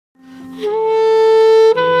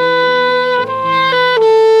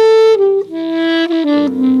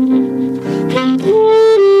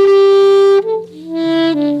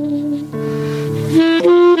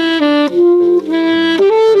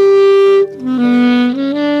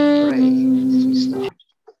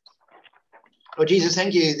Lord Jesus,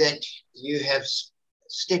 thank you that you have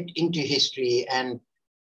stepped into history and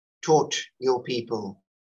taught your people.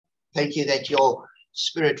 Thank you that your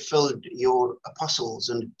Spirit filled your apostles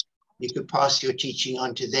and you could pass your teaching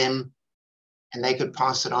on to them and they could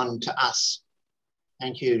pass it on to us.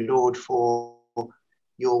 Thank you, Lord, for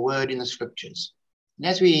your word in the scriptures. And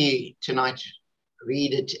as we tonight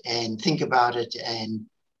read it and think about it and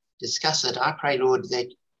discuss it, I pray, Lord, that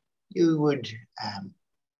you would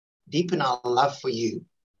deepen our love for you,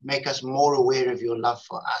 make us more aware of your love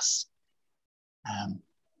for us,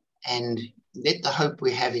 and let the hope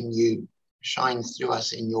we have in you shine through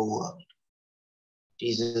us in your world.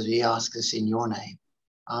 Jesus, we ask this in your name.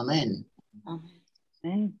 Amen.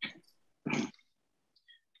 Amen.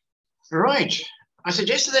 Right. I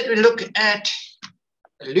suggested that we look at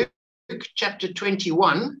Luke chapter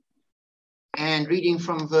 21 and reading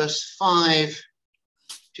from verse 5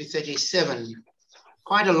 to 37.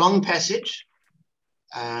 Quite a long passage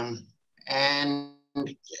and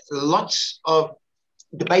lots of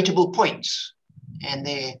debatable points. And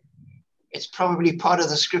it's probably part of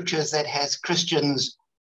the scriptures that has Christians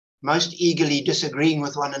most eagerly disagreeing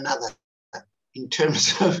with one another in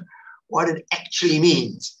terms of what it actually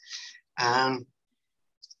means. And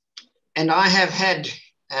I have had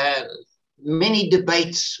many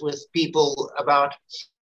debates with people about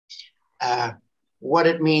what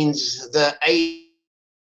it means, the age,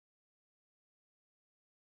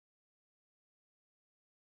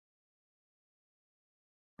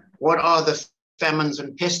 what are the famines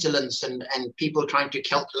and pestilence, and people trying to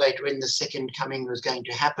calculate when the second coming was going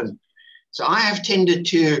to happen. So I have tended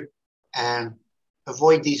to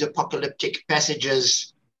avoid these apocalyptic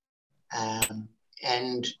passages,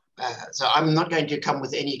 so I'm not going to come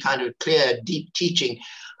with any kind of clear, deep teaching.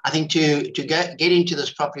 I think to get into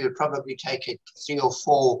this properly would probably take 3 or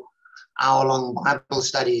 4 hour-long Bible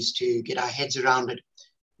studies to get our heads around it.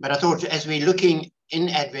 But I thought as we're looking in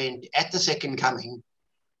Advent at the second coming,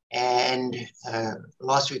 and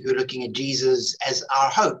last week we were looking at Jesus as our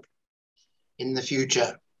hope in the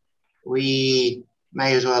future, we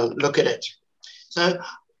may as well look at it. So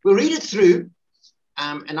we'll read it through,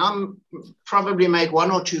 and I'll probably make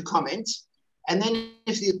 1 or 2 comments. And then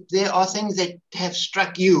if there are things that have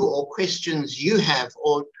struck you, or questions you have,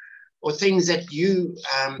 or things that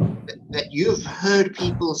that you've heard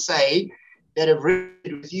people say that have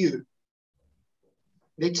read with you,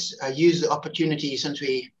 let's use the opportunity, since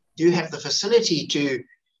we do have the facility to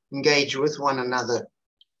engage with one another,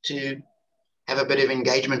 to have a bit of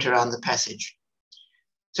engagement around the passage.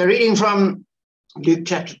 So reading from Luke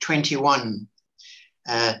chapter 21,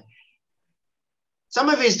 some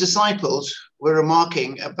of his disciples were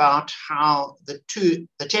remarking about how the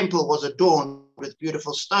temple was adorned with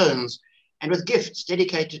beautiful stones and with gifts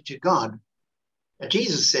dedicated to God. But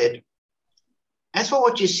Jesus said, "As for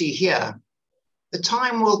what you see here, the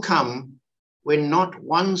time will come when not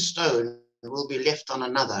one stone will be left on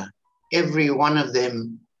another. Every one of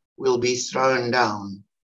them will be thrown down."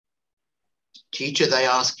 "Teacher," they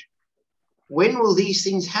asked, "when will these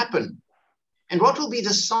things happen? And what will be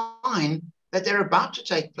the sign that they're about to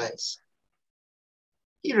take place?"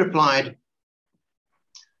 He replied,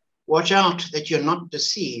 "Watch out that you're not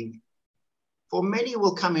deceived, for many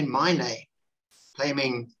will come in my name,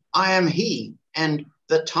 claiming, 'I am he,' and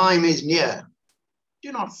 'the time is near.'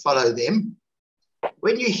 Do not follow them.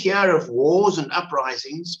 When you hear of wars and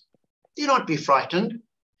uprisings, do not be frightened.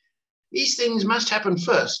 These things must happen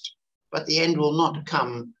first, but the end will not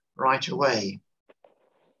come right away."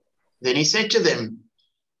 Then he said to them,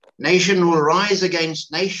 "Nation will rise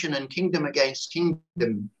against nation and kingdom against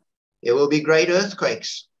kingdom. There will be great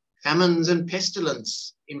earthquakes, famines and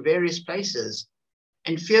pestilence in various places,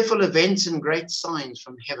 and fearful events and great signs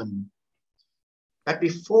from heaven. But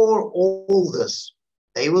before all this,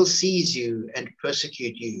 they will seize you and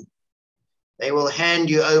persecute you. They will hand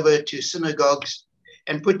you over to synagogues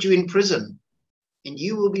and put you in prison, and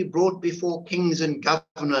you will be brought before kings and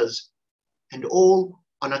governors, and all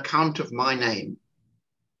on account of my name.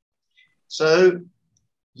 So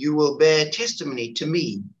you will bear testimony to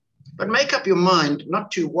me, but make up your mind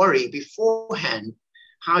not to worry beforehand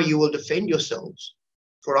how you will defend yourselves,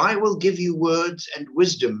 for I will give you words and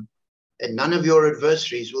wisdom that none of your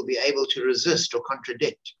adversaries will be able to resist or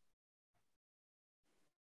contradict.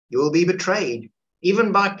 You will be betrayed,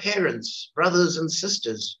 even by parents, brothers and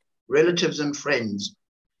sisters, relatives and friends,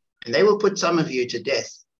 and they will put some of you to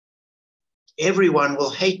death. Everyone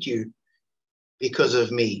will hate you because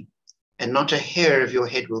of me, and not a hair of your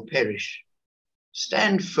head will perish.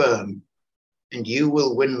 Stand firm, and you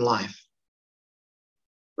will win life.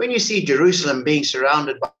 When you see Jerusalem being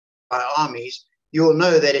surrounded by armies, you will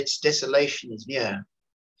know that its desolation is near.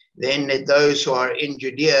 Then let those who are in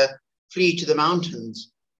Judea flee to the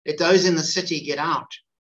mountains. Let those in the city get out,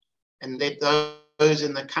 and let those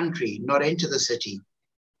in the country not enter the city.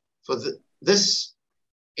 For this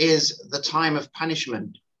is the time of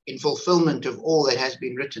punishment, in fulfillment of all that has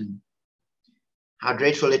been written. How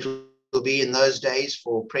dreadful it will be in those days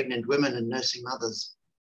for pregnant women and nursing mothers.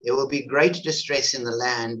 There will be great distress in the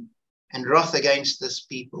land and wrath against this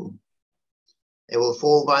people. They will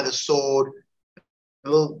fall by the sword,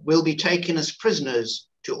 will be taken as prisoners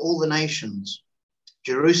to all the nations.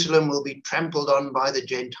 Jerusalem will be trampled on by the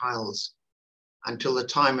Gentiles until the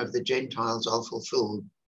time of the Gentiles are fulfilled.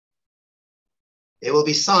 There will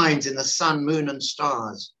be signs in the sun, moon, and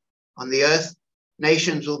stars. On the earth,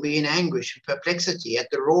 nations will be in anguish and perplexity at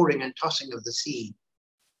the roaring and tossing of the sea.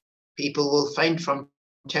 People will faint from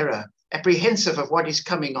terror, apprehensive of what is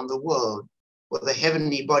coming on the world, for the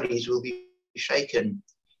heavenly bodies will be shaken.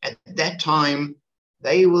 At that time,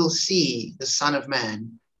 they will see the Son of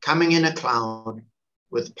Man coming in a cloud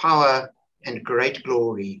with power and great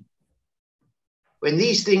glory. When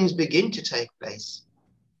these things begin to take place,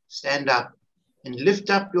 stand up and lift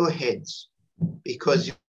up your heads,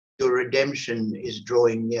 because your redemption is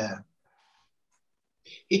drawing near.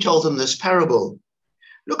 He told them this parable.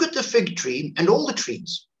 Look at the fig tree and all the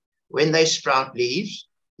trees. When they sprout leaves,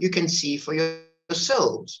 you can see for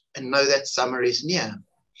yourselves and know that summer is near.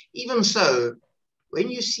 Even so, when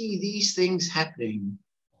you see these things happening,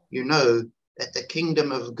 you know that the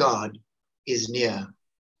kingdom of God is near.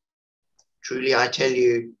 Truly, I tell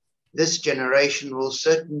you, this generation will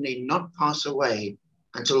certainly not pass away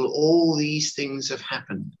until all these things have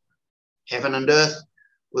happened. Heaven and earth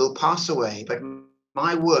will pass away, but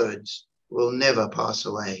my words will never pass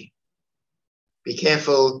away. Be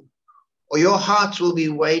careful, or your hearts will be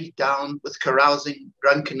weighed down with carousing,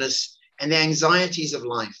 drunkenness, and the anxieties of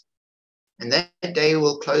life. And that day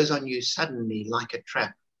will close on you suddenly like a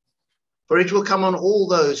trap. For it will come on all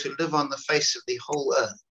those who live on the face of the whole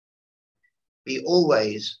earth. Be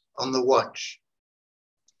always on the watch,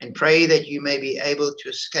 and pray that you may be able to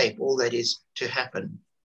escape all that is to happen,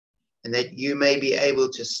 and that you may be able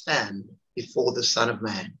to stand before the Son of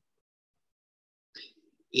Man.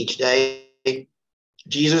 Each day,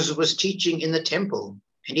 Jesus was teaching in the temple,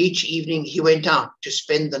 and each evening he went out to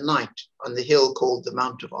spend the night on the hill called the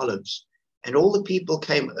Mount of Olives, and all the people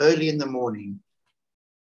came early in the morning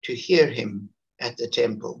to hear him at the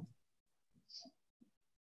temple.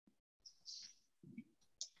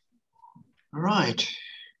 All right.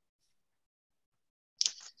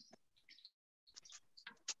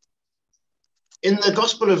 In the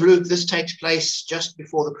Gospel of Luke, this takes place just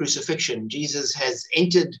before the crucifixion. Jesus has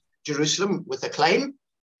entered Jerusalem with acclaim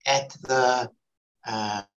at the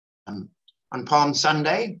on Palm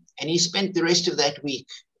Sunday, and he spent the rest of that week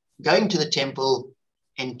going to the temple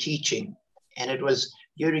and teaching. And it was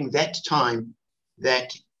during that time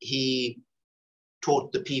that he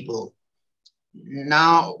taught the people.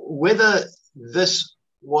 Now, whether this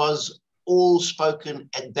was all spoken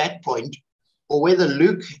at that point, or whether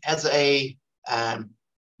Luke, as a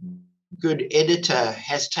good editor,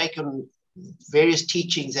 has taken various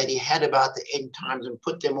teachings that he had about the end times and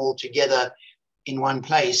put them all together in one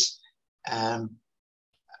place, I'm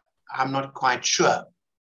not quite sure.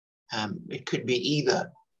 It could be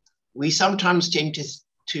either. We sometimes tend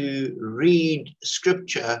to read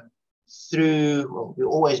scripture through, well, we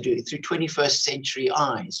always do, through 21st century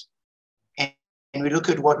eyes. And we look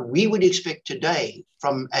at what we would expect today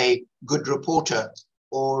from a good reporter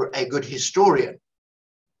or a good historian.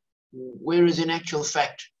 Whereas in actual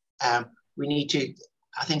fact, we need to,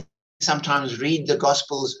 I think, sometimes read the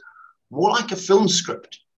Gospels more like a film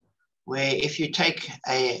script, where if you take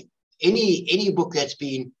any book that's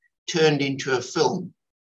been turned into a film,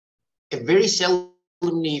 it very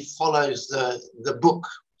seldomly follows the book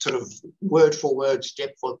sort of word for word,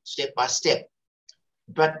 step by step.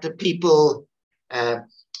 But the people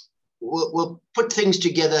will put things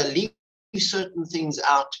together, leave certain things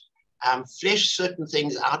out, flesh certain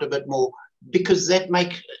things out a bit more, because that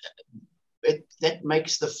makes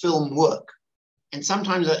the film work. And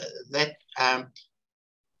sometimes the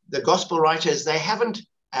gospel writers, they haven't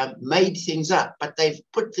made things up, but they've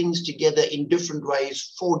put things together in different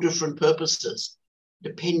ways for different purposes,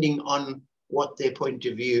 depending on what their point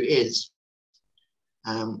of view is.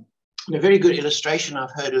 And a very good illustration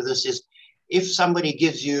I've heard of this is if somebody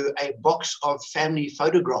gives you a box of family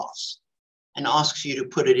photographs and asks you to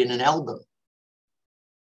put it in an album,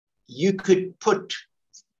 you could put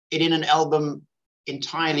it in an album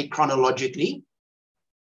entirely chronologically.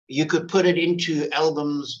 You could put it into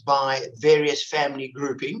albums by various family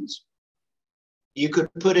groupings, You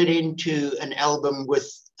could put it into an album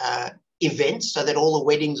with events so that all the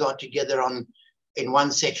weddings are together in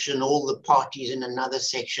one section, all the parties in another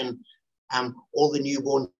section, all the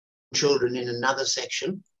newborn children in another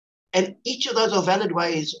section. And each of those are valid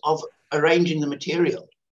ways of arranging the material,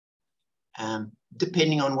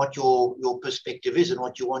 depending on what your perspective is and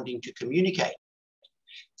what you're wanting to communicate.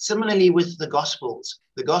 Similarly with the Gospels,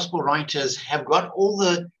 the Gospel writers have got all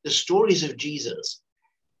the stories of Jesus,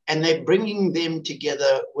 and they're bringing them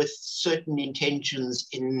together with certain intentions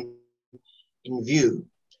in view.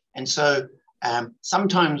 And so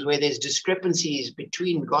sometimes where there's discrepancies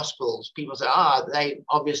between Gospels, people say, they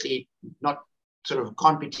obviously not sort of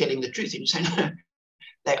can't be telling the truth. And you say, no,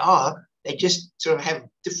 they are. They just sort of have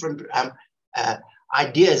different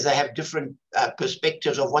ideas. They have different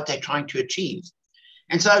perspectives of what they're trying to achieve.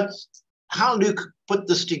 And so how Luke put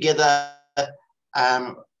this together,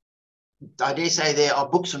 I dare say there are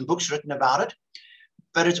books and books written about it,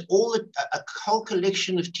 but it's all a whole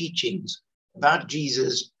collection of teachings about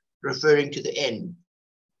Jesus referring to the end,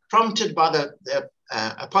 prompted by the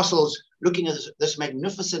apostles looking at this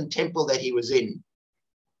magnificent temple that he was in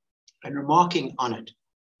and remarking on it.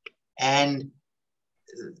 And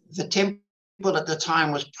the temple at the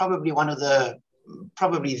time was probably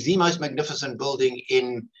probably the most magnificent building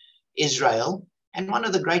in Israel and one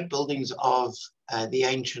of the great buildings of the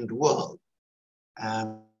ancient world.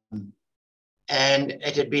 And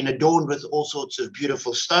it had been adorned with all sorts of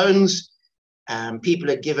beautiful stones. People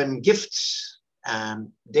had given gifts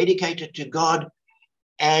dedicated to God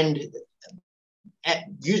and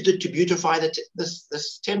used it to beautify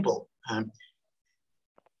this temple.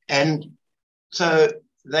 And so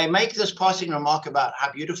they make this passing remark about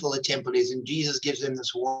how beautiful the temple is, and Jesus gives them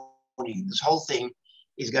this warning. This whole thing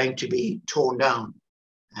is going to be torn down,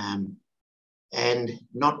 and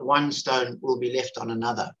not one stone will be left on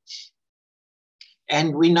another.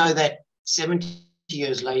 And we know that 70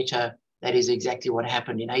 years later, that is exactly what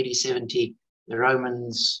happened. In AD 70, the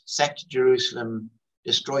Romans sacked Jerusalem,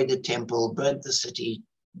 destroyed the temple, burnt the city,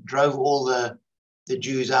 drove all the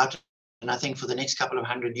Jews out. And I think for the next couple of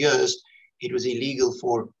 100 years, it was illegal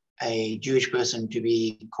for a Jewish person to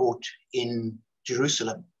be caught in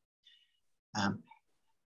Jerusalem.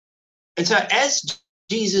 And so as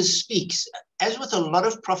Jesus speaks, as with a lot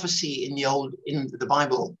of prophecy in the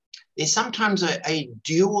Bible, there's sometimes a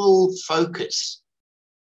dual focus.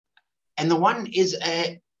 And the one is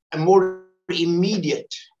a more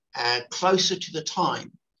immediate, closer to the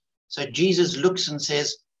time. So Jesus looks and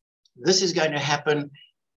says, this is going to happen.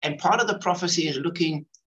 And part of the prophecy is looking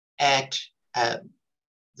at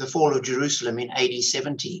the fall of Jerusalem in AD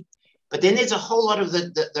 70. But then there's a whole lot of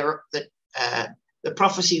the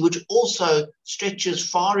prophecy which also stretches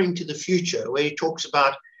far into the future, where he talks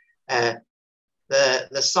about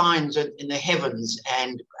the signs in the heavens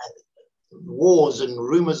and wars and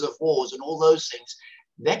rumors of wars and all those things.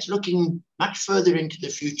 That's looking much further into the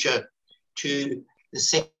future to the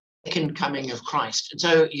second coming of Christ. And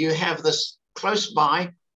so you have this close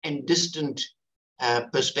by and distant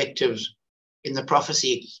perspectives in the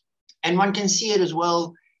prophecy. And one can see it as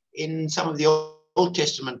well in some of the Old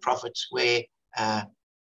Testament prophets, where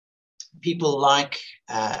people like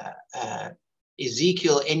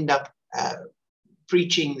Ezekiel end up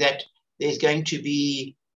preaching that there's going to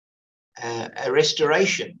be a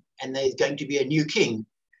restoration and there's going to be a new king.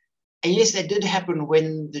 And yes, that did happen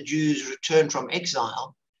when the Jews returned from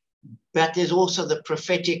exile, but there's also the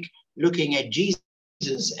prophetic looking at Jesus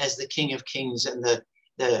as the King of Kings and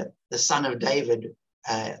the Son of David,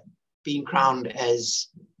 being crowned as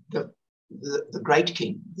the great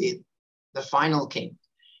king, the final king.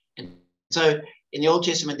 And so in the Old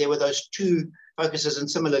Testament, there were those two focuses, and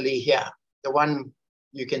similarly here, the one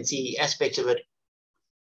you can see aspects of it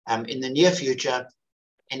in the near future,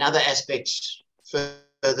 and other aspects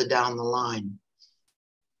further down the line.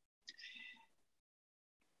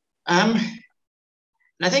 And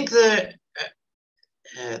I think the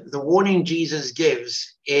warning Jesus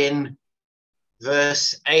gives in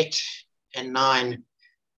verse 8 and 9,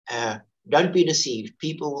 don't be deceived.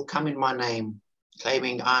 People will come in my name,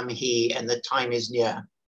 claiming I'm he, and the time is near.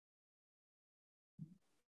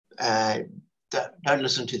 Don't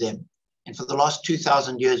listen to them. And for the last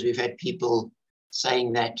 2,000 years, we've had people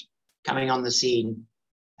saying that, coming on the scene,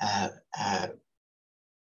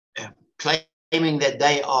 claiming that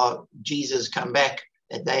they are Jesus come back,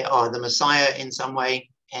 that they are the Messiah in some way,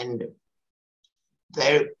 and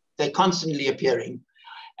they're constantly appearing.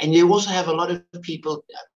 And you also have a lot of people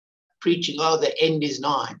preaching, oh, the end is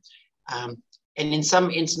nigh. And in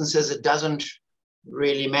some instances, it doesn't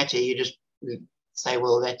really matter. You just say,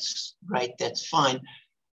 well, that's great, that's fine.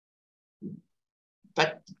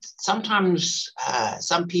 but sometimes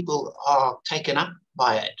some people are taken up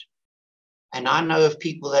by it. And I know of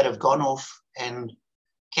people that have gone off and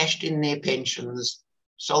cashed in their pensions,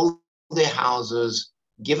 sold their houses,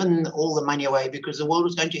 given all the money away because the world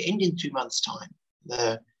was going to end in 2 months' time.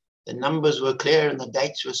 The numbers were clear and the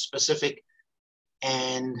dates were specific.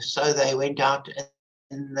 And so they went out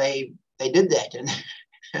and they did that.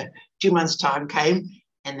 And 2 months' time came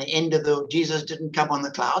and the end of Jesus didn't come on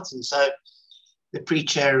the clouds. And so the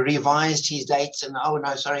preacher revised his dates and, oh,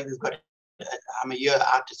 no, sorry, I'm a year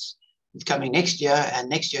out. It's coming next year. And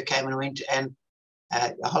next year came and went. And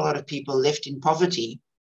a whole lot of people left in poverty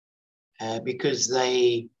because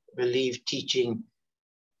they believed teaching.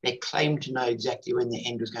 They claimed to know exactly when the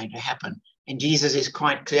end was going to happen. And Jesus is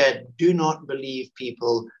quite clear, do not believe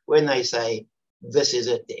people when they say, this is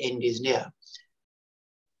it, the end is near.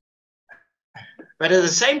 But at the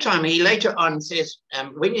same time, he later on says,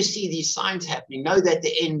 when you see these signs happening, know that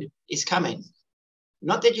the end is coming.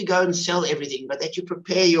 Not that you go and sell everything, but that you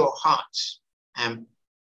prepare your hearts. And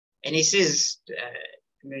he says,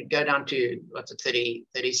 go down to,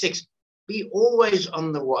 36, be always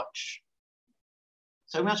on the watch.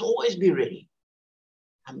 So we must always be ready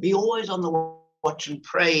and be always on the watch and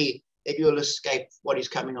pray that you'll escape what is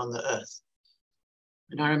coming on the earth.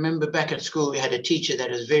 And I remember back at school, we had a teacher that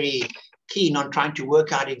was very keen on trying to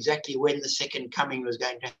work out exactly when the second coming was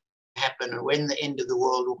going to happen and when the end of the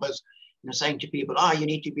world was, saying to people, you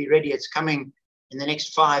need to be ready. It's coming in the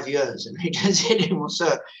next 5 years. And he just said to him, well,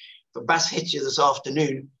 sir, if a bus hits you this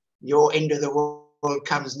afternoon, your end of the world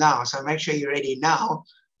comes now. So make sure you're ready now,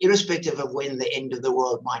 irrespective of when the end of the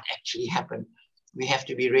world might actually happen. We have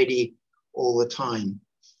to be ready all the time.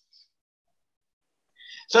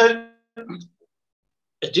 So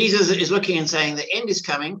Jesus is looking and saying the end is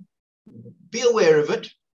coming. Be aware of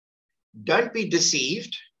it. Don't be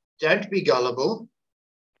deceived. Don't be gullible.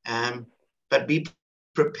 But be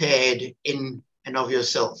prepared in and of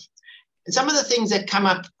yourself. And some of the things that come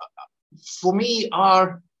up for me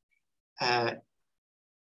are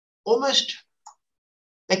almost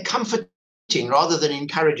comforting rather than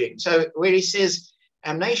encouraging. So where he says,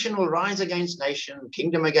 nation will rise against nation,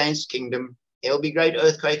 kingdom against kingdom. There will be great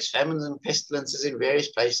earthquakes, famines, and pestilences in various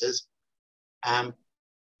places. And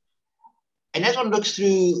as one looks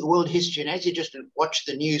through world history, and as you just watch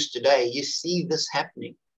the news today, you see this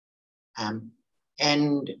happening.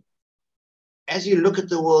 And as you look at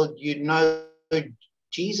the world,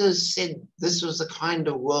 Jesus said this was the kind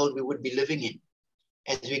of world we would be living in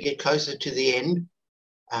as we get closer to the end.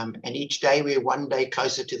 And each day we're one day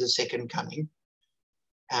closer to the second coming.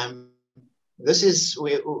 This is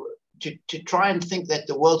to try and think that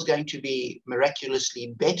the world's going to be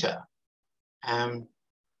miraculously better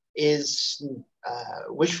is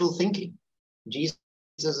wishful thinking. Jesus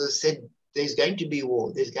has said there's going to be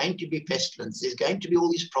war, there's going to be pestilence, there's going to be all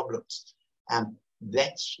these problems.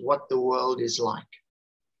 That's what the world is like.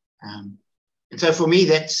 And so for me,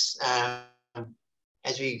 that's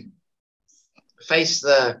as we face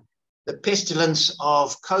the pestilence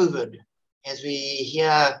of COVID, as we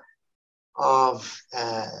hear of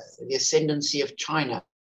the ascendancy of China,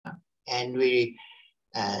 and we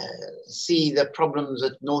see the problems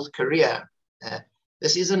at North Korea,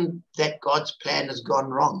 this isn't that God's plan has gone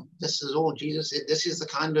wrong. This is all Jesus said. This is the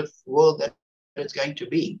kind of world that it's going to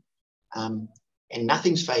be. And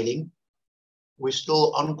nothing's failing. We're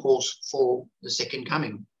still on course for the second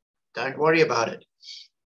coming. Don't worry about it.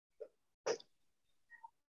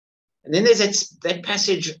 And then there's that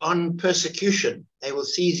passage on persecution. They will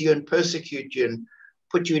seize you and persecute you and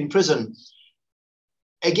put you in prison.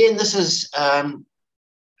 Again, this is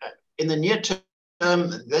in the near term,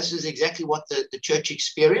 this is exactly what the church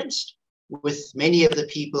experienced, with many of the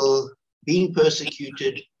people being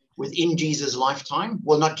persecuted within Jesus' lifetime.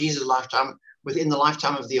 Well, not Jesus' lifetime, within the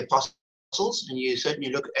lifetime of the apostles. And you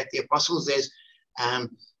certainly look at the apostles, there's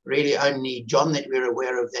really only John that we're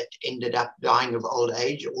aware of that ended up dying of old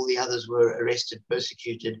age. All the others were arrested,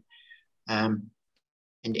 persecuted, and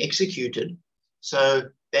executed. So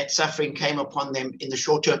that suffering came upon them in the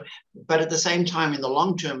short term. But at the same time, in the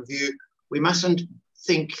long-term view, we mustn't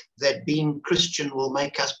think that being Christian will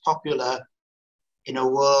make us popular in a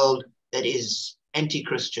world that is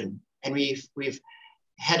anti-Christian. And we've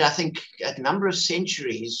had, I think, a number of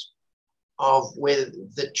centuries of where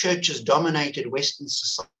the church has dominated Western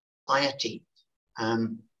society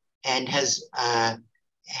and has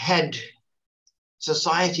had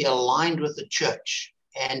society aligned with the church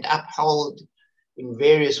and upheld in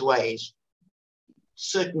various ways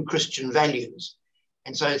certain Christian values.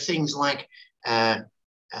 And so things like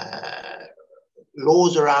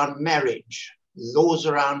laws around marriage, laws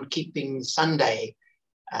around keeping Sunday,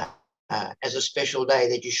 as a special day,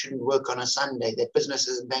 that you shouldn't work on a Sunday, that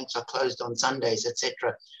businesses and banks are closed on Sundays,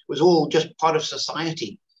 etc., was all just part of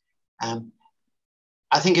society.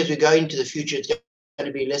 I think as we go into the future, it's going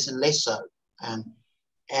to be less and less so.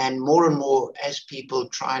 And more as people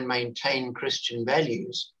try and maintain Christian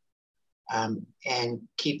values and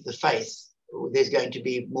keep the faith, there's going to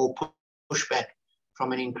be more pushback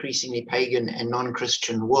from an increasingly pagan and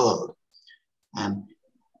non-Christian world.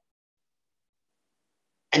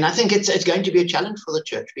 And I think it's going to be a challenge for the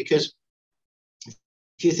church, because if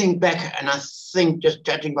you think back, and I think just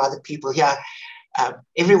judging by the people here,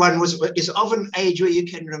 everyone is of an age where you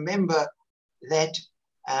can remember that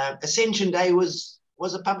Ascension Day was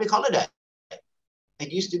a public holiday.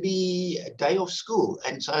 It used to be a day off school.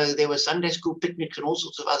 And so there were Sunday school picnics and all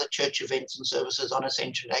sorts of other church events and services on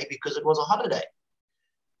Ascension Day because it was a holiday.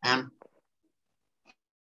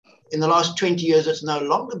 In the last 20 years, it's no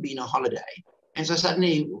longer been a holiday. And so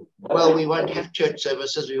suddenly, well, we won't have church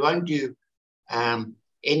services. We won't do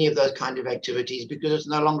any of those kind of activities because it's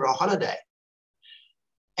no longer a holiday.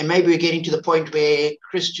 And maybe we're getting to the point where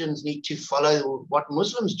Christians need to follow what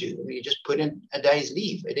Muslims do. We just put in a day's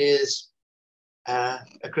leave. It is a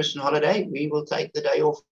Christian holiday. We will take the day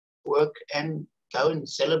off work and go and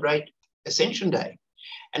celebrate Ascension Day.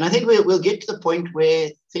 And I think we'll get to the point where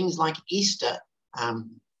things like Easter,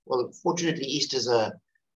 well, fortunately, Easter's a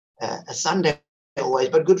Sunday always,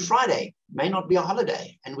 but Good Friday may not be a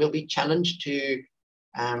holiday, and we'll be challenged to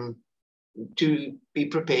be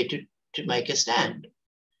prepared to make a stand.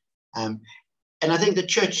 And I think the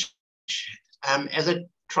church, as it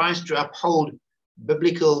tries to uphold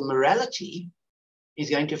biblical morality, is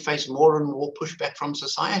going to face more and more pushback from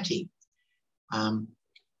society. And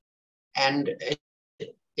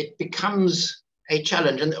it becomes a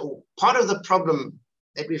challenge. And part of the problem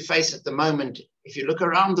that we face at the moment, if you look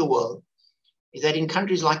around the world, is that in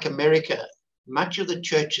countries like America, much of the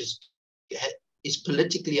church is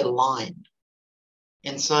politically aligned.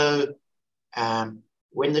 And so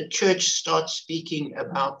when the church starts speaking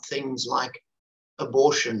about things like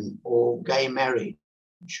abortion or gay marriage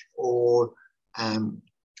or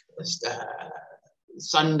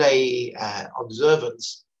Sunday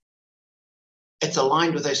observance, it's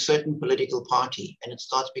aligned with a certain political party, and it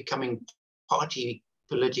starts becoming party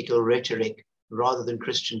political rhetoric rather than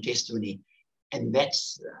Christian testimony. And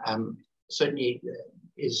that's certainly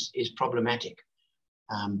is problematic.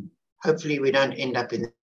 Hopefully we don't end up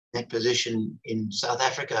in that position in South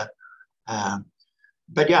Africa.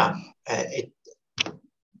 But yeah,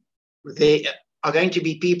 there are going to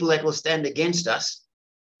be people that will stand against us.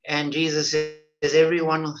 And Jesus says,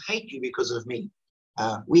 everyone will hate you because of me.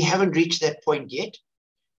 We haven't reached that point yet,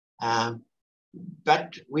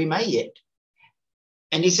 but we may yet.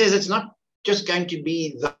 And he says it's not just going to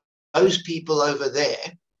be those people over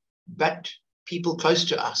there, but people close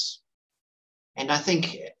to us. And I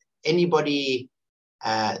think anybody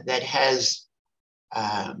that has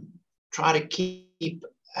tried to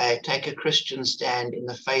take a Christian stand in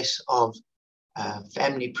the face of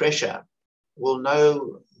family pressure will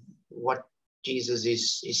know what Jesus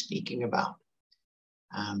is speaking about.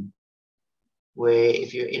 Where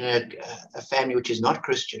if you're in a family which is not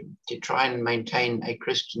Christian, to try and maintain a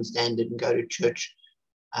Christian standard and go to church,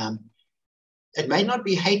 it may not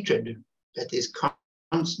be hatred, but there's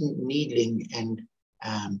constant needling and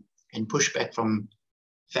pushback from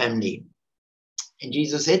family. And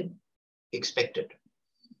Jesus said, expect it.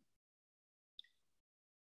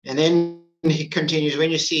 And then he continues, when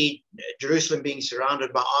you see Jerusalem being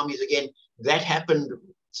surrounded by armies again, that happened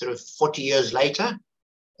sort of 40 years later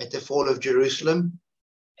at the fall of Jerusalem.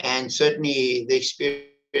 And certainly the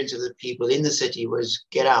experience of the people in the city was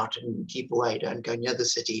get out and keep away, don't go near the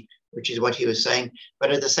city, which is what he was saying.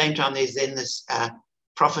 But at the same time, there's then this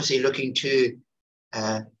prophecy looking to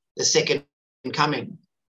the second coming.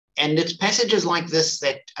 And it's passages like this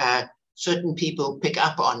that certain people pick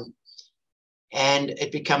up on, and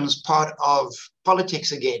it becomes part of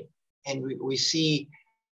politics again. And we see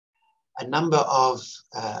a number of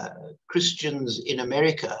Christians in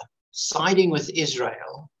America siding with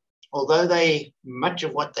Israel, although much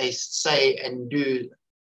of what they say and do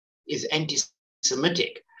is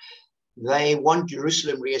anti-Semitic. They want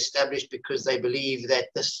Jerusalem reestablished because they believe that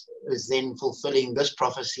this is then fulfilling this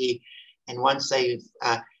prophecy. And once they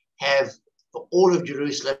have all of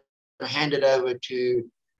Jerusalem handed over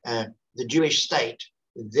to the Jewish state,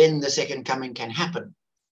 then the second coming can happen,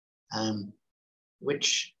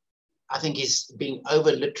 which I think is being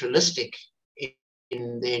over literalistic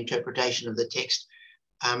in the interpretation of the text.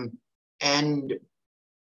 And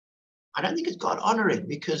I don't think it's God honoring,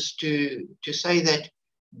 because to say that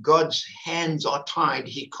God's hands are tied.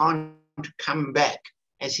 He can't come back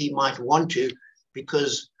as he might want to,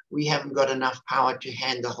 because we haven't got enough power to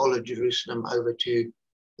hand the whole of Jerusalem over to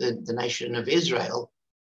the nation of Israel.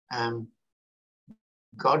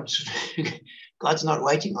 God's not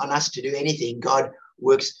waiting on us to do anything. God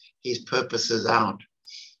works his purposes out.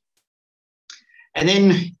 And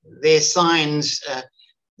then there's signs.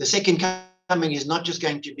 The second coming is not just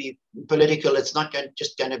going to be political. It's not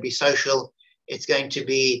just going to be social. It's going to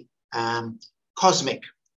be cosmic.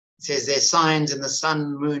 It says there's signs in the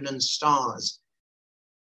sun, moon, and stars.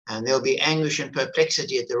 And there'll be anguish and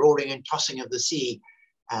perplexity at the roaring and tossing of the sea.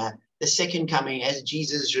 The second coming, as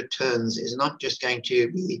Jesus returns, is not just going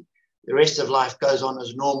to be the rest of life goes on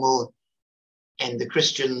as normal and the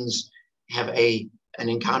Christians have an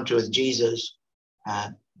encounter with Jesus.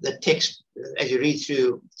 The text, as you read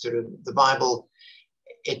through the Bible,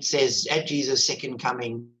 it says at Jesus' second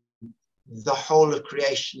coming, the whole of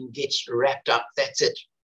creation gets wrapped up. That's it.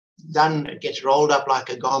 Done. It gets rolled up like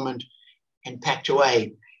a garment and packed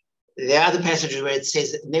away. There are other passages where it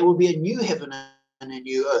says that there will be a new heaven and a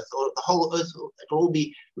new earth, or the whole earth will all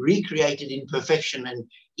be recreated in perfection and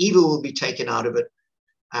evil will be taken out of it.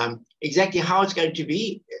 Exactly how it's going to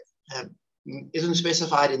be isn't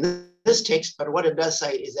specified in this text, but what it does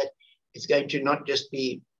say is that it's going to not just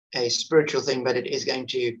be a spiritual thing, but it is going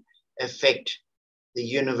to affect the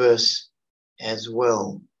universe as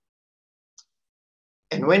well.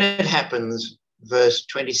 And when it happens, verse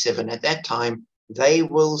 27, at that time, they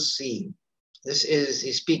will see. This is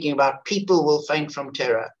he's speaking about people will faint from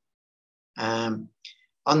terror. On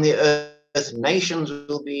the earth, nations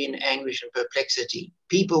will be in anguish and perplexity.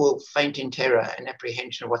 People will faint in terror and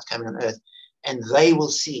apprehension of what's coming on earth, and they will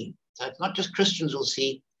see. So it's not just Christians will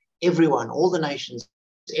see, everyone, all the nations,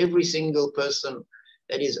 every single person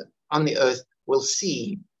that is on the earth will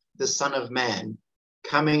see the Son of Man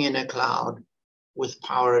coming in a cloud with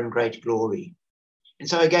power and great glory. And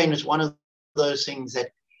so again, it's one of those things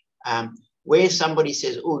that where somebody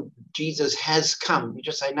says, oh, Jesus has come, you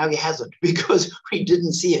just say, no, he hasn't, because we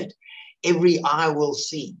didn't see it. Every eye will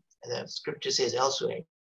see, the scripture says elsewhere.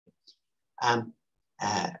 And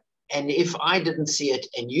if I didn't see it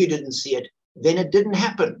and you didn't see it, then it didn't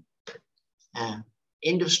happen.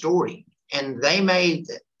 End of story. And they may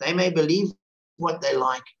believe what they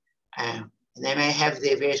like, and they may have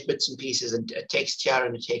their various bits and pieces, and a text here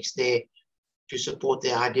and a text there to support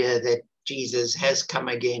the idea that Jesus has come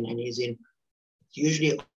again and he's in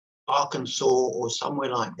usually Arkansas or somewhere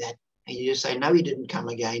like that. And you just say, no, he didn't come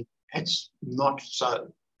again. It's not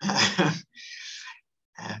so.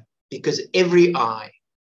 Because every eye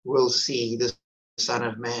will see the Son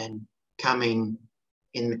of Man coming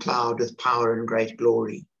in the cloud with power and great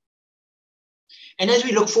glory. And as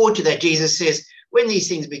we look forward to that, Jesus says, when these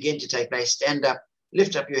things begin to take place, stand up,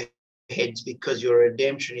 lift up your heads, because your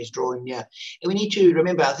redemption is drawing near. And we need to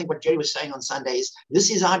remember, I think what Jerry was saying on Sunday is, this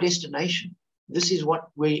is our destination. This is what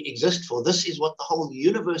we exist for. This is what the whole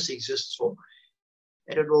universe exists for.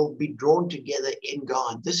 That it will be drawn together in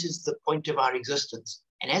God. This is the point of our existence.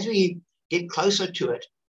 And as we get closer to it,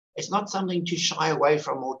 it's not something to shy away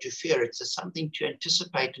from or to fear. It's something to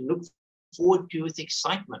anticipate and look forward to with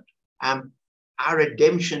excitement. Our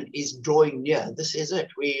redemption is drawing near. This is it.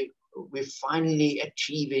 We're finally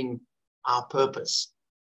achieving our purpose.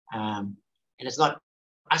 And it's not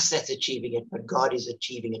us that's achieving it, but God is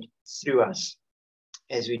achieving it through us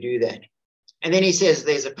as we do that. And then he says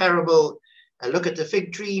there's a parable. Look at the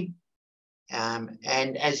fig tree.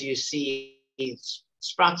 And as you see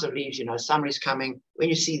sprouts of leaves, summer is coming. When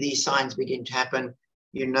you see these signs begin to happen,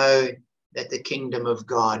 you know that the kingdom of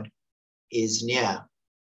God is near.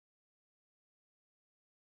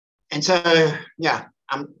 And so,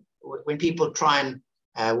 when people try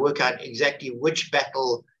and work out exactly which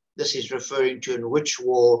battle this is referring to and which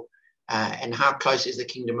war and how close is the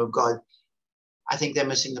kingdom of God, I think they're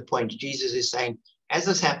missing the point. Jesus is saying, as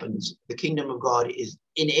this happens, the kingdom of God is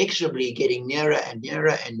inexorably getting nearer and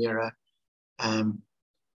nearer and nearer.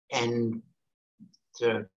 And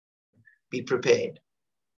to be prepared.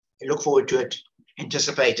 Look forward to it.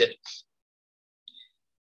 Anticipate it.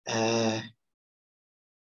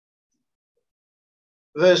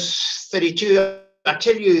 Verse 32, I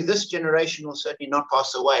tell you, this generation will certainly not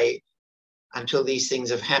pass away until these things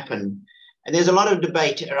have happened. And there's a lot of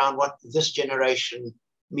debate around what this generation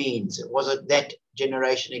means. Was it that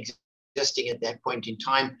generation existing at that point in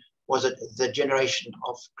time? Was it the generation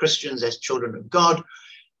of Christians as children of God?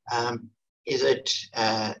 Is it,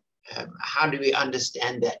 how do we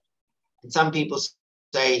understand that? And some people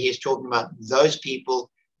say he's talking about those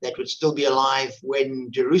people that would still be alive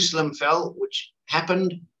when Jerusalem fell, which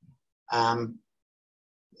happened.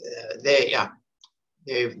 there are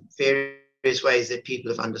various ways that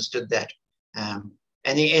people have understood that.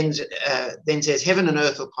 And the end then says, heaven and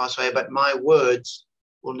earth will pass away, but my words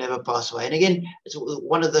will never pass away. And again, it's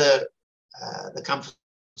one of the comforts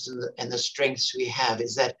and the strengths we have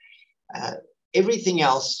is that everything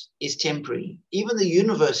else is temporary. Even the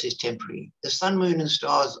universe is temporary. The sun, moon, and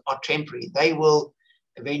stars are temporary. They will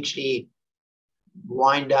eventually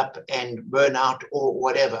wind up and burn out or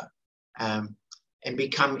whatever, and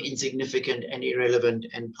become insignificant and irrelevant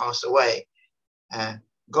and pass away.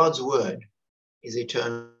 God's word is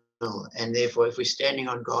eternal, and therefore if we're standing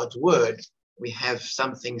on God's word, we have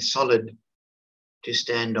something solid to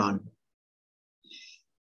stand on.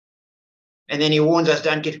 And then he warns us,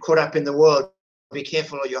 don't get caught up in the world. Be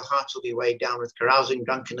careful or your hearts will be weighed down with carousing,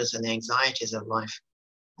 drunkenness, and the anxieties of life,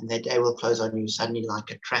 and that day will close on you suddenly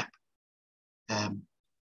like a trap. In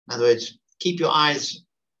other words, keep your eyes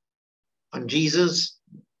on Jesus,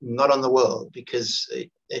 not on the world, because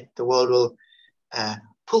the world will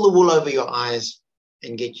pull the wool over your eyes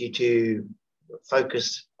and get you to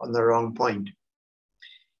focus on the wrong point.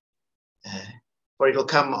 For it will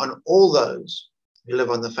come on all those who live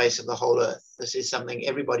on the face of the whole earth. This is something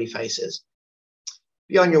everybody faces.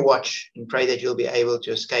 Be on your watch and pray that you'll be able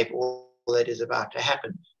to escape all that is about to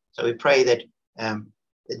happen. So we pray that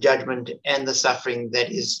the judgment and the suffering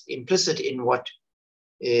that is implicit in what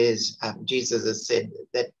is Jesus has said,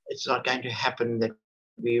 that it's not going to happen, that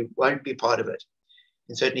we won't be part of it.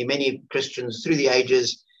 And certainly many Christians through the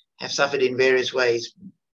ages have suffered in various ways,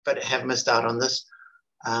 but have missed out on this.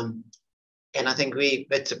 And I think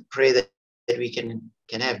it's a prayer that we can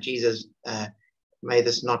have. Jesus, may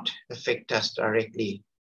this not affect us directly.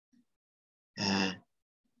 And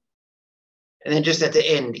then just at the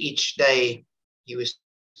end, each day he was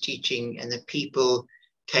teaching and the people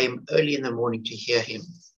came early in the morning to hear him.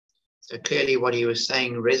 So clearly what he was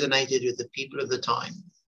saying resonated with the people of the time.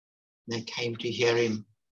 And they came to hear him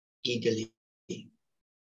eagerly.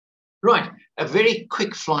 Right, a very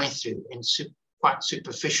quick fly through and quite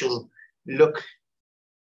superficial look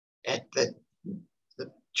at the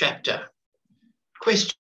chapter.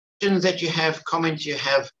 Questions that you have, comments you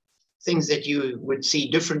have, things that you would see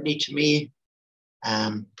differently to me.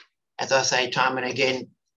 As I say time and again,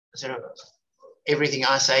 sort of everything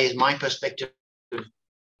I say is my perspective.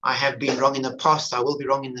 I have been wrong in the past. I will be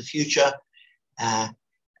wrong in the future.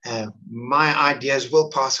 My ideas will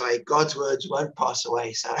pass away. God's words won't pass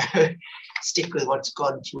away. So stick with what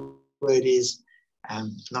God's word is,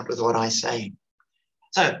 not with what I say.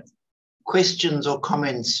 So questions or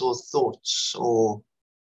comments or thoughts or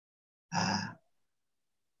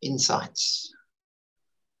insights?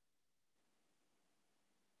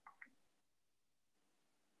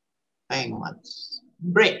 Hang once.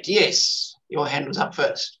 Brett, yes, your hand was up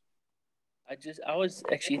first. I was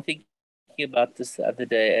actually thinking about this the other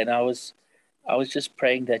day, and I was just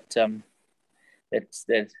praying that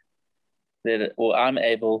or I'm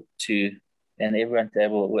able to, and everyone's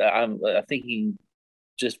able. I'm thinking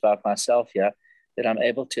just about myself here, that I'm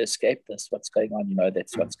able to escape this. What's going on?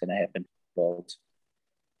 That's what's going to happen to the world.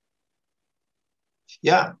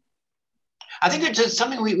 Yeah, I think it's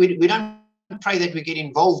something we don't pray that we get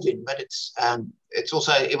involved in, but it's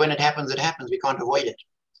also when it happens, we can't avoid it.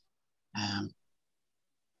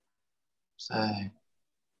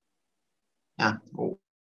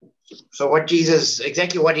 So what Jesus,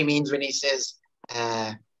 exactly what he means when he says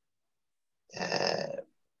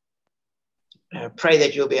pray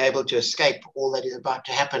that you'll be able to escape all that is about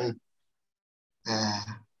to happen,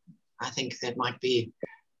 I think that might be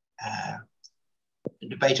a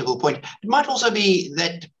debatable point. It might also be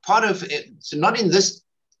that part of it, so not in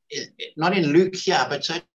Luke here, but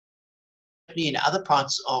certainly in other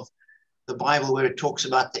parts of the Bible where it talks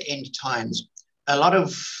about the end times, a lot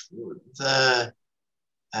of the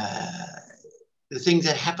things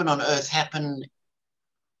that happen on earth happen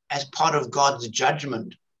as part of God's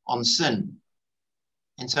judgment on sin.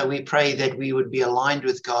 And so we pray that we would be aligned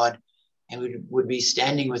with God and we would be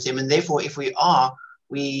standing with him. And therefore, if we are,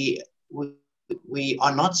 we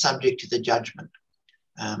are not subject to the judgment.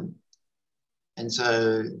 And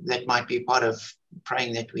so that might be part of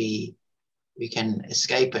praying that we can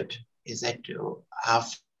escape it, is that our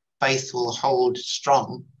faith will hold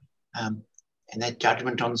strong, and that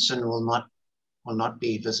judgment on sin will not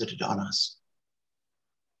be visited on us.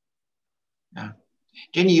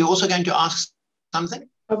 Jenny, you're also going to ask something?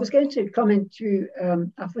 I was going to comment to,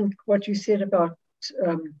 I think what you said about,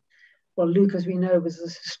 Luke, as we know, was a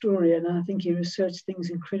historian, and I think he researched things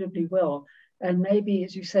incredibly well. And maybe,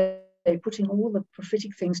 as you say, putting all the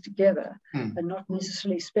prophetic things together Mm. and not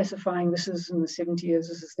necessarily specifying this is in the 70 years,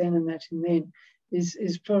 this is then and that and then,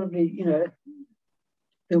 is probably, you know,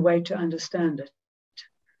 the way to understand it.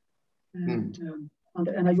 And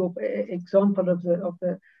your example of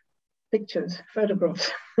the pictures,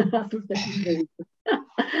 photographs, I thought that was very good.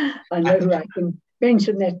 I know who I can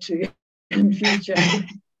mention that to in future.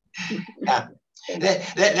 Yeah.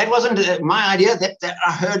 That wasn't my idea. That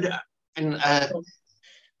I heard in a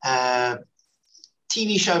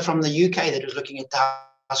TV show from the UK that was looking at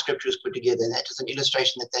how scripture was put together, and that was an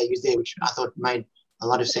illustration that they used there, which I thought made a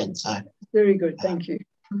lot of sense. So very good, thank you.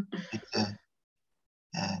 It's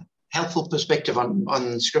helpful perspective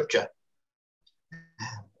on scripture.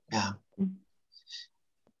 Yeah.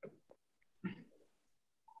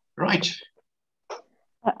 Right.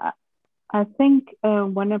 I think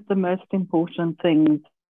one of the most important things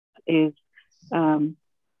is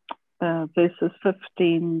verses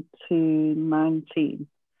 15 to 19,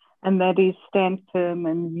 and that is stand firm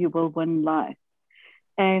and you will win life.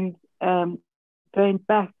 And going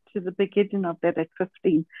back to the beginning of that at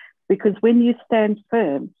 15, because when you stand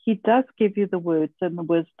firm, he does give you the words and the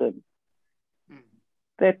wisdom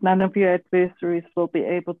that none of your adversaries will be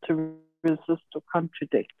able to resist or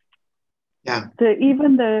contradict. Yeah. So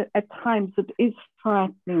even though at times it is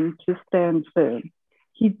frightening to stand firm,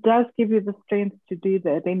 he does give you the strength to do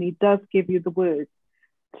that, and he does give you the words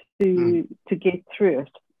to get through it.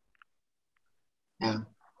 Yeah.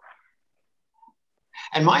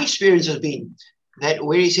 And my experience has been that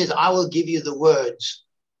where he says, I will give you the words,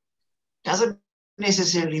 doesn't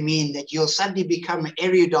necessarily mean that you'll suddenly become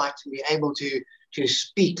erudite and be able to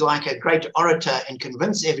speak like a great orator and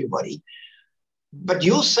convince everybody. But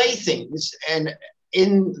you'll say things, and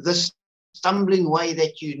in this stumbling way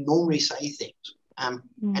that you normally say things.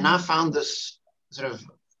 And I found this sort of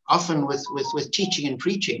often with teaching and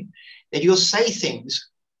preaching, that you'll say things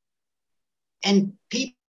and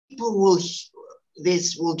people will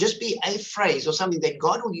just be a phrase or something that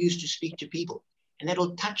God will use to speak to people, and that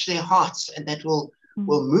will touch their hearts, and that will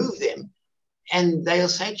move them. And they'll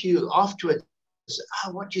say to you afterwards,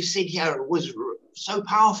 oh, what you said here was so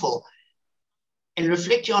powerful. And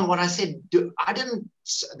reflecting on what I said,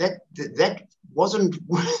 that wasn't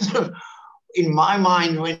in my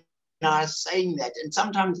mind when I was saying that. And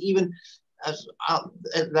sometimes even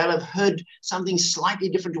they'll have heard something slightly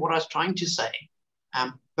different to what I was trying to say.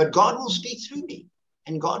 But God will speak through me,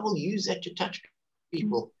 and God will use that to touch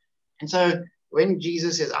people. And so when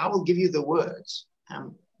Jesus says, I will give you the words,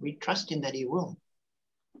 we trust in that he will.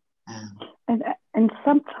 And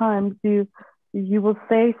sometimes you will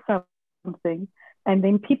say something, and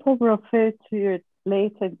then people will refer to it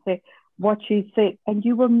later and say what you said, and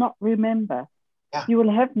you will not remember. Yeah. You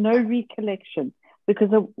will have no recollection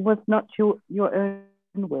because it was not your own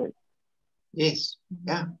words. Yes.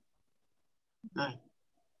 Yeah. No.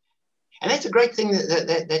 And that's a great thing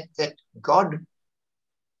that God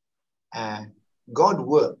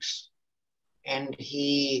works, and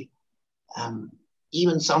he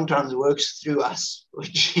even sometimes works through us,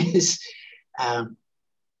 which is I'm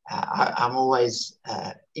always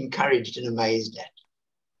encouraged and amazed at,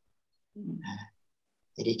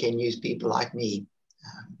 that he can use people like me.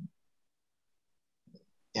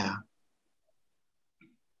 Yeah.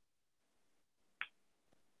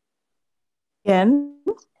 Again?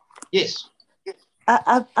 Yes.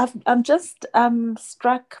 I'm just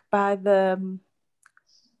struck by the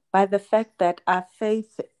fact that our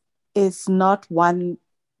faith is not one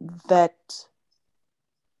that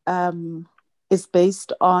is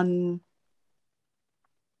based on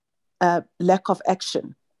lack of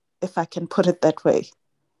action, if I can put it that way.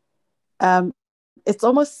 It's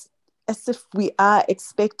almost as if we are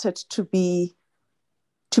expected to be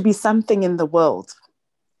something in the world.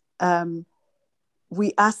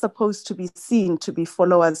 We are supposed to be seen to be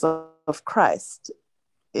followers of Christ,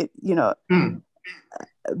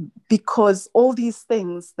 because all these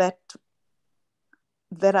things that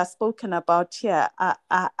are spoken about here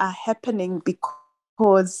are happening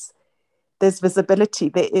because there's visibility.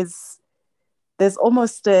 There's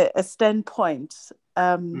almost a standpoint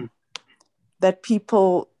that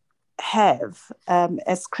people have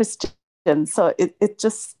as Christians. So it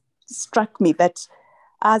just struck me that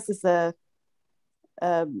ours is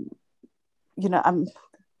I'm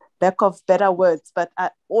lack of better words, but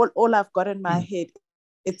all I've got in my head,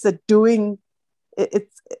 it's a doing.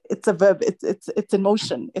 It's a verb. It's in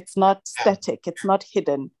motion. It's not static. It's not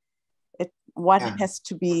hidden. One has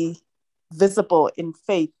to be visible in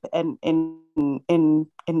faith and in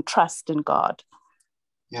trust in God.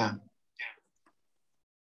 Yeah.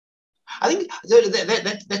 I think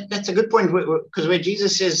that's a good point, because where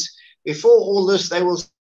Jesus says, before all this, they will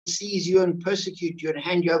seize you and persecute you and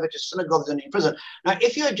hand you over to synagogues and in prison. Now,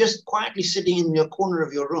 if you're just quietly sitting in your corner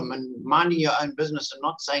of your room and minding your own business and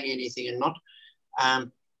not saying anything and not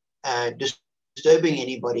disturbing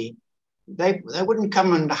anybody, they wouldn't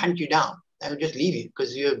come and hunt you down. They would just leave you,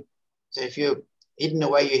 because so if you're hidden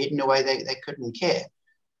away, you're hidden away. They couldn't care.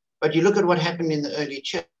 But you look at what happened in the early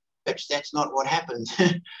church. That's not what happened.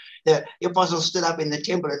 The apostles stood up in the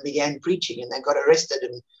temple and began preaching, and they got arrested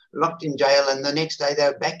and locked in jail. And the next day they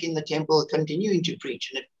were back in the temple continuing to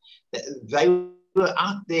preach. And they were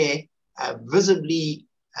out there visibly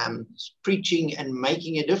preaching and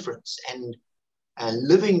making a difference and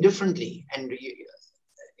living differently. And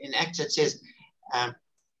in Acts it says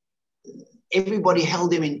everybody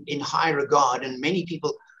held them in high regard, and many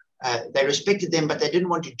people, they respected them, but they didn't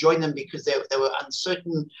want to join them because they were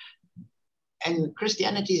uncertain. And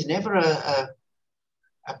Christianity is never a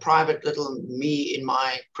private little me in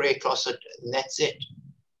my prayer closet, and that's it.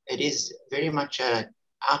 It is very much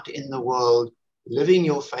out in the world, living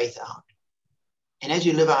your faith out. And as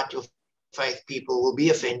you live out your faith, people will be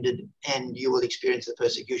offended and you will experience the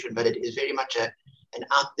persecution, but it is very much an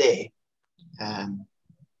out there,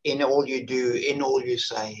 in all you do, in all you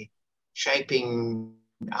say, shaping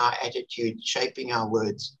our attitude, shaping our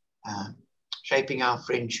words, shaping our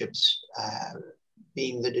friendships,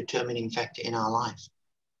 being the determining factor in our life.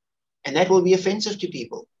 And that will be offensive to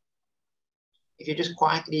people. If you just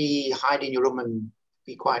quietly hide in your room and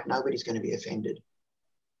be quiet, nobody's going to be offended.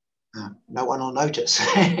 No one will notice.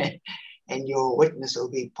 And your witness will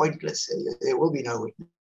be pointless. There will be no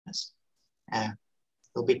witness.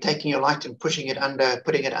 They'll be taking your light and putting it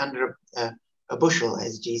under a bushel,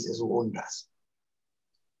 as Jesus warned us.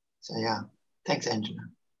 So yeah, thanks, Angela.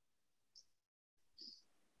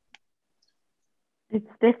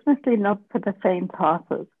 It's definitely not for the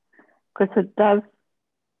faint-hearted, because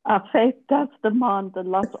our faith does demand a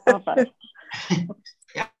lot of us.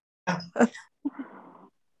 Yeah.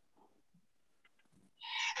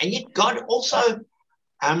 And yet God also,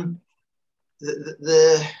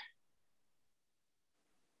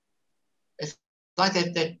 it's like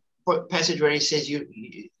that passage where he says you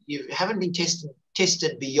haven't been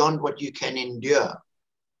tested beyond what you can endure.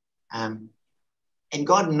 And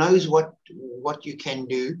God knows what you can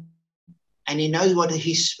do, and he knows what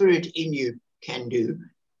his spirit in you can do.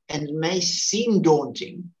 And it may seem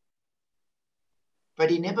daunting, but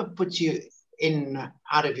he never puts you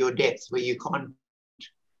out of your depth where you can't,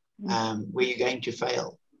 where you're going to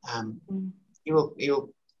fail. He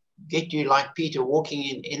will get you like Peter, walking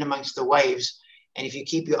in amongst the waves. And if you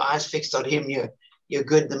keep your eyes fixed on him, you're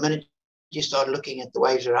good. The minute you start looking at the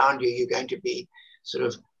waves around you, you're going to be sort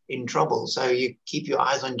of in trouble. So you keep your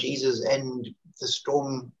eyes on Jesus, and the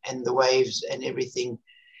storm and the waves and everything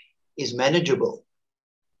is manageable.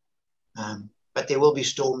 But there will be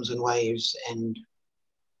storms and waves, and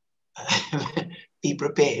be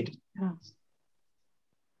prepared.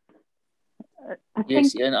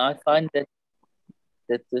 Yes, and I find that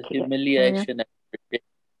the humiliation.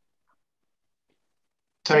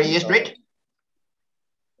 Sorry, yes, Brett?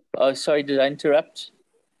 Oh, sorry, did I interrupt?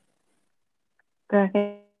 Go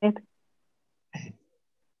ahead.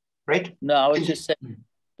 Brett? No, I was just saying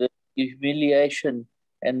the humiliation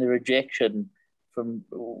and the rejection from,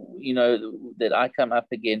 that I come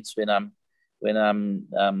up against when I'm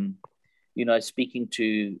speaking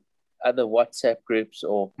to other WhatsApp groups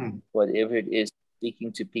or whatever it is,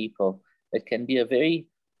 speaking to people. It can be a very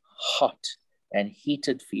hot and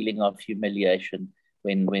heated feeling of humiliation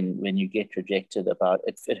when you get rejected about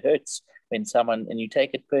it. It hurts when someone, and you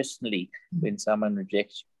take it personally, when someone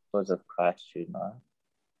rejects you because of Christ,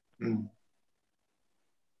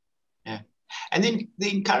 Yeah. And then the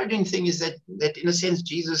encouraging thing is that in a sense,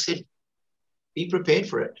 Jesus said, be prepared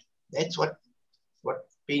for it. That's what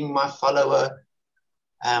being my follower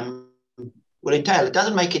will entail. It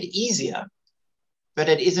doesn't make it easier, but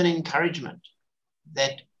it is an encouragement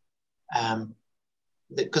that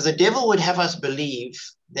because the devil would have us believe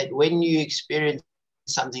that when you experience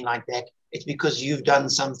something like that, it's because you've done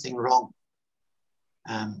something wrong.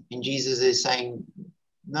 And Jesus is saying,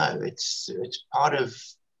 no, it's part of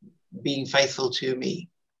being faithful to me.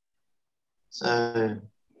 So,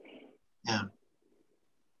 yeah.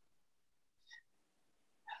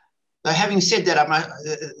 So having said that, I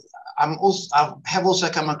have also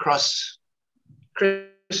come across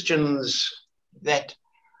Christians that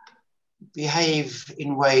behave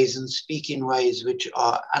in ways and speak in ways which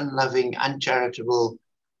are unloving, uncharitable,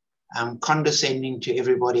 condescending to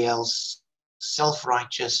everybody else,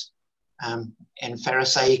 self-righteous, and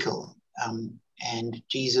pharisaical. and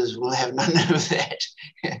Jesus will have none of that.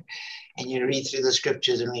 And you read through the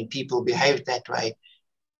scriptures, and when people behaved that way,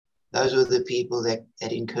 those were the people that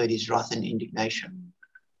incurred his wrath and indignation.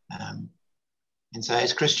 And so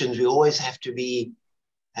as Christians, we always have to be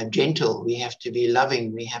gentle. We have to be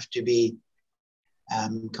loving. We have to be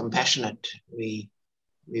compassionate.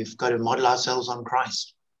 We've got to model ourselves on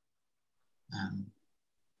Christ.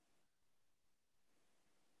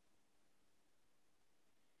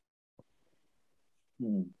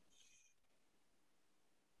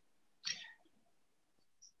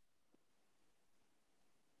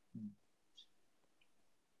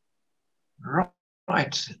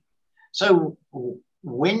 Right. So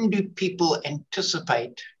when do people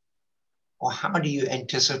anticipate, or how do you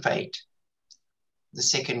anticipate the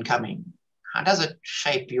second coming? How does it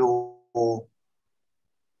shape your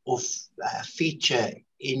feature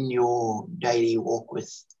in your daily walk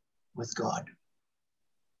with God?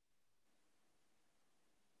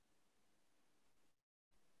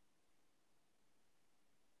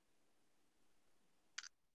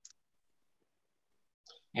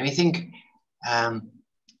 And we think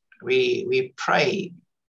we pray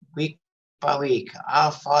week by week,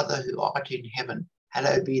 Our Father who art in heaven,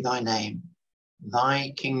 hallowed be thy name,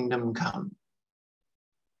 thy kingdom come.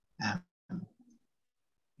 And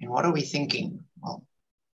what are we thinking? Well,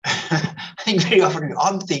 I think very often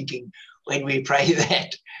I'm thinking when we pray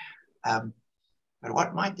that. But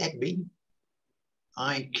what might that be?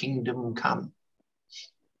 Thy kingdom come.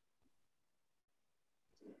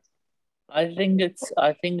 I think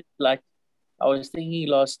like I was thinking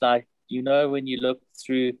last night, when you look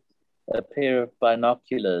through a pair of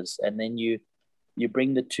binoculars and then you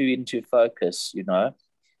bring the two into focus, and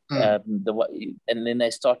then they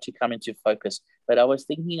start to come into focus. But I was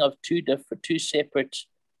thinking of two separate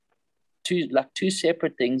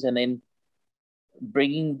things, and then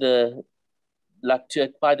bringing to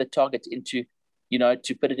apply the target into,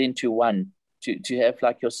 to put it into one, to have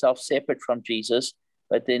like yourself separate from Jesus,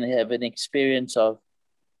 but then have an experience of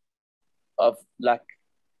like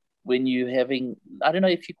when you having, I don't know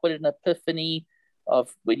if you call it an epiphany,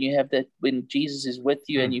 of when you have that, when Jesus is with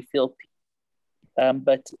you and you feel peace.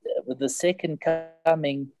 But with the second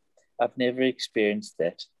coming, I've never experienced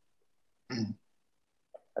that. I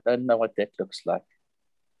don't know what that looks like.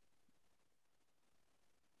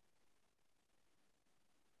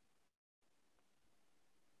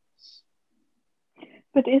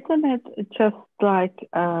 But isn't it just like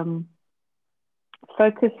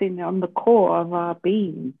focusing on the core of our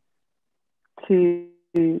being to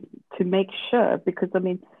make sure? Because I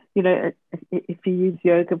mean, if you use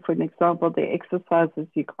yoga for an example, the exercises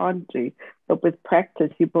you can't do, but with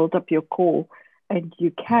practice you build up your core and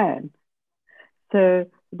you can. So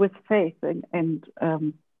with faith and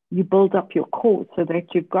you build up your core so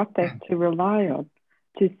that you've got that to rely on,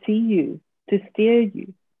 to see you, to steer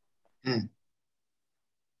you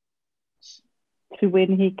to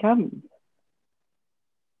when he comes.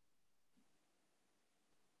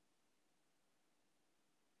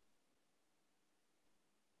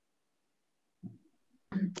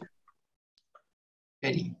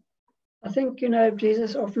 Benny. I think,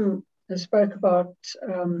 Jesus often spoke about,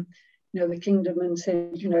 the kingdom and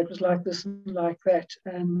said, it was like this and like that.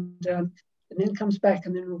 And then comes back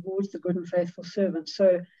and then rewards the good and faithful servant.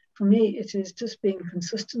 So for me, it is just being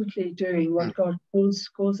consistently doing what God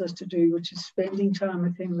calls us to do, which is spending time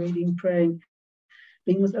with him, reading, praying,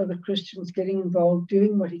 being with other Christians, getting involved,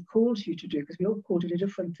 doing what he calls you to do, because we all called to do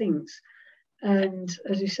different things. And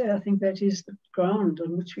as you say, I think that is the ground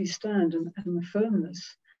on which we stand and the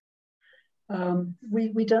firmness.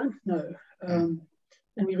 We don't know, and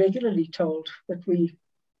we're regularly told, but we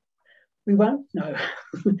won't know.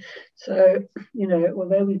 So,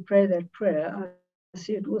 although we pray that prayer, I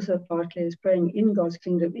see it also partly as praying in God's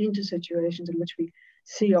kingdom into situations in which we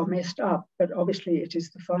see are messed up, but obviously it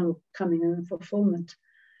is the final coming and fulfillment.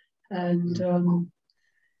 And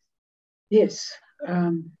yes,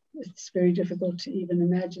 it's very difficult to even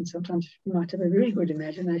imagine. Sometimes you might have a very good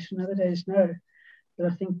imagination, other days no.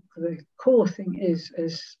 But I think the core thing is,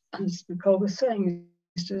 as Nicole was saying,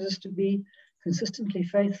 is just to be consistently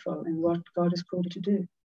faithful in what God has called you to do.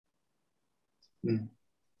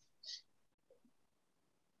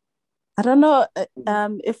 I don't know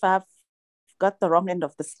if I've got the wrong end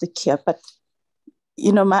of the stick here, but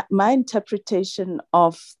my interpretation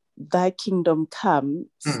of thy kingdom come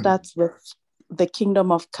starts with the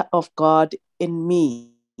kingdom of God in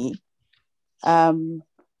me,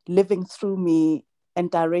 living through me and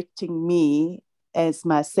directing me as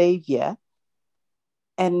my savior.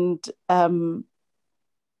 And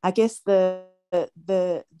I guess the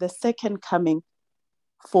second coming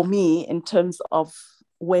for me in terms of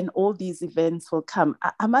when all these events will come.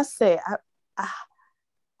 I must say,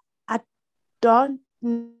 I don't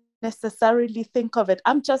necessarily think of it.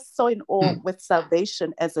 I'm just so in awe with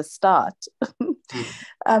salvation as a start.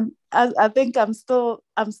 I think I'm still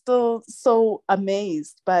so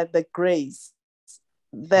amazed by the grace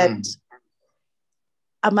that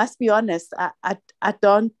I must be honest.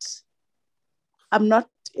 I'm not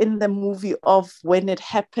in the movie of when it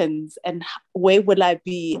happens and where will I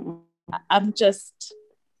be. I'm just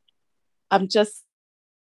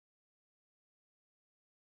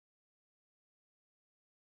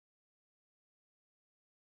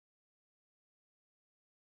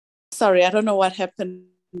sorry, I don't know what happened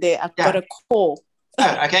there. I've got a call.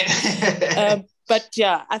 Oh, okay. But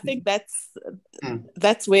yeah, I think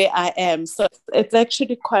that's where I am. So it's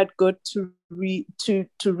actually quite good to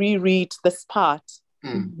reread this part,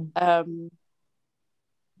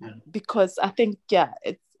 because I think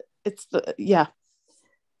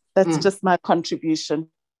that's just my contribution.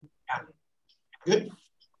 Good.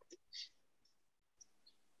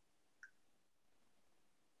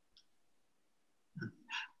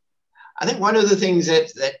 I think one of the things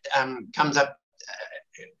that comes up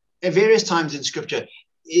at various times in Scripture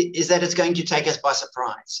is that it's going to take us by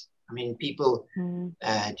surprise. I mean, people,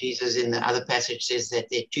 Jesus in the other passage says that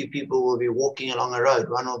there two people will be walking along a road.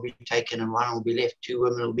 One will be taken and one will be left. Two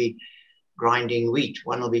women will be grinding wheat.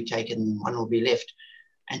 One will be taken, one will be left.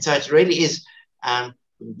 And so it really is,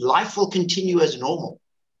 life will continue as normal.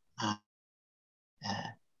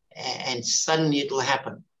 And suddenly it will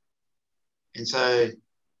happen. And so,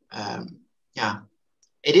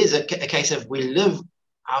 it is a case of we live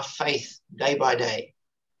our faith day by day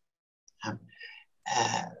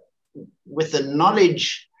with the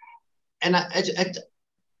knowledge, and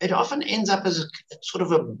it often ends up as a sort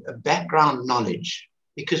of a background knowledge,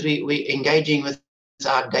 because we're engaging with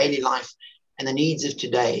our daily life and the needs of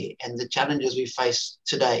today and the challenges we face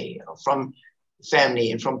today from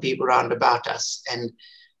family and from people around about us, and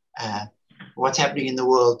what's happening in the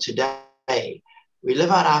world today. We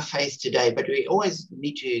live out our faith today, but we always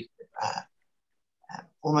need to,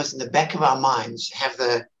 almost in the back of our minds, have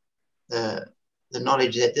the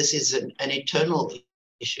knowledge that this is an eternal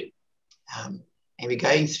issue. And we're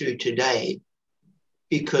going through today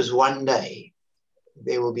because one day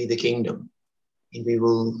there will be the kingdom and we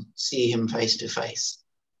will see him face to face.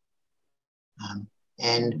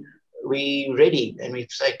 And we're ready and we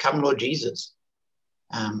say, come Lord Jesus.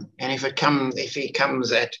 And if he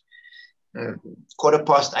comes at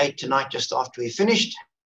 8:15 tonight, just after we finished,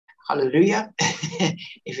 hallelujah.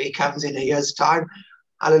 If he comes in a year's time,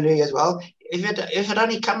 hallelujah as well. If it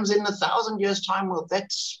only comes in 1,000 years' time, well,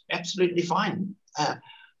 that's absolutely fine.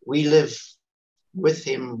 We live with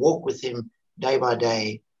him, walk with him day by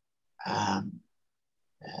day,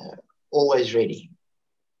 always ready.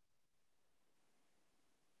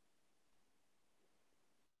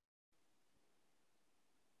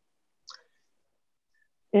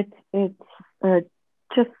 It's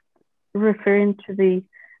just referring to the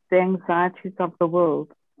anxieties of the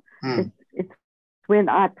world. It's when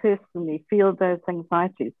I personally feel those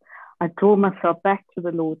anxieties, I draw myself back to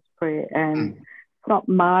the Lord's Prayer, and it's not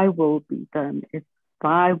my will be done, it's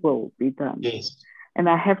thy will be done. Yes. And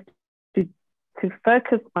I have to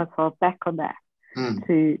focus myself back on that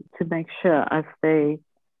to make sure I stay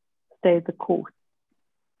the course.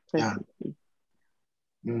 Yeah.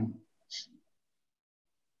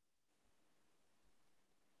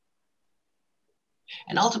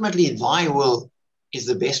 And ultimately, thy will is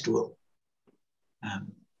the best will.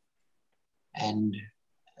 And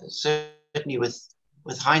certainly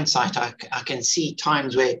with hindsight, I can see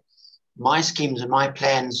times where my schemes and my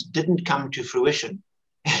plans didn't come to fruition.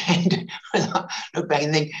 And I look back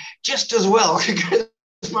and think, just as well, because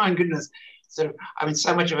my goodness, so I'm in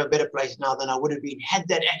so much of a better place now than I would have been had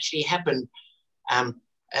that actually happened.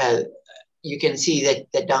 You can see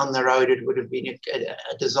that down the road it would have been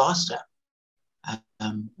a disaster.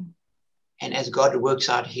 And as God works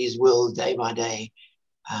out his will day by day,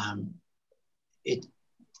 it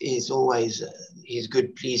is always his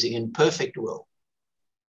good, pleasing, and perfect will.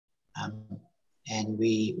 And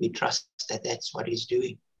we trust that that's what he's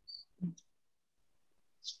doing.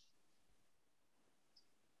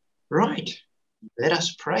 Right. Let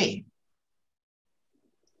us pray.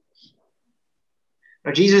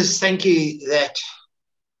 Lord Jesus, thank you that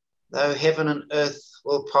though heaven and earth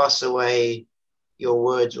will pass away, your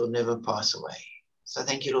words will never pass away. So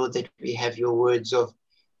thank you, Lord, that we have your words of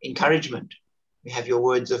encouragement. We have your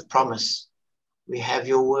words of promise. We have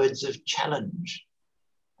your words of challenge.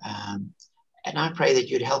 And I pray that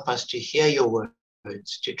you'd help us to hear your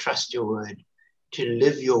words, to trust your word, to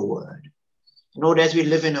live your word. Lord, as we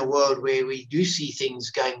live in a world where we do see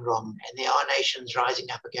things going wrong, and there are nations rising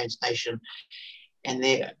up against nation, and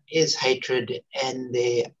there is hatred, and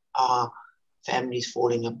there are families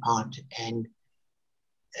falling apart, and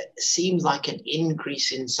it seems like an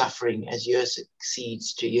increase in suffering as year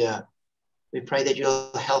succeeds to year, we pray that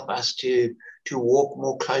you'll help us to walk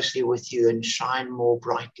more closely with you and shine more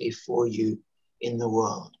brightly for you in the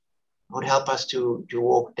world. Lord, help us to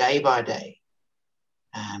walk day by day,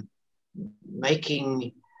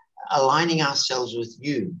 aligning ourselves with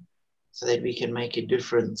you so that we can make a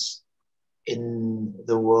difference in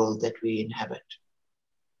the world that we inhabit.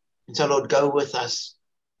 And so, Lord, go with us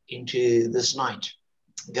into this night.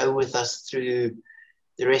 Go with us through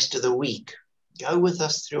the rest of the week. Go with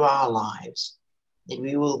us through our lives, that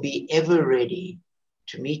we will be ever ready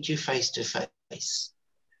to meet you face to face,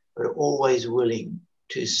 but always willing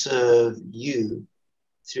to serve you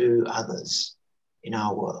through others in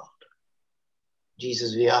our world.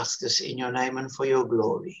 Jesus, we ask this in your name and for your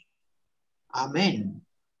glory. Amen.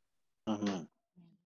 Mm-hmm.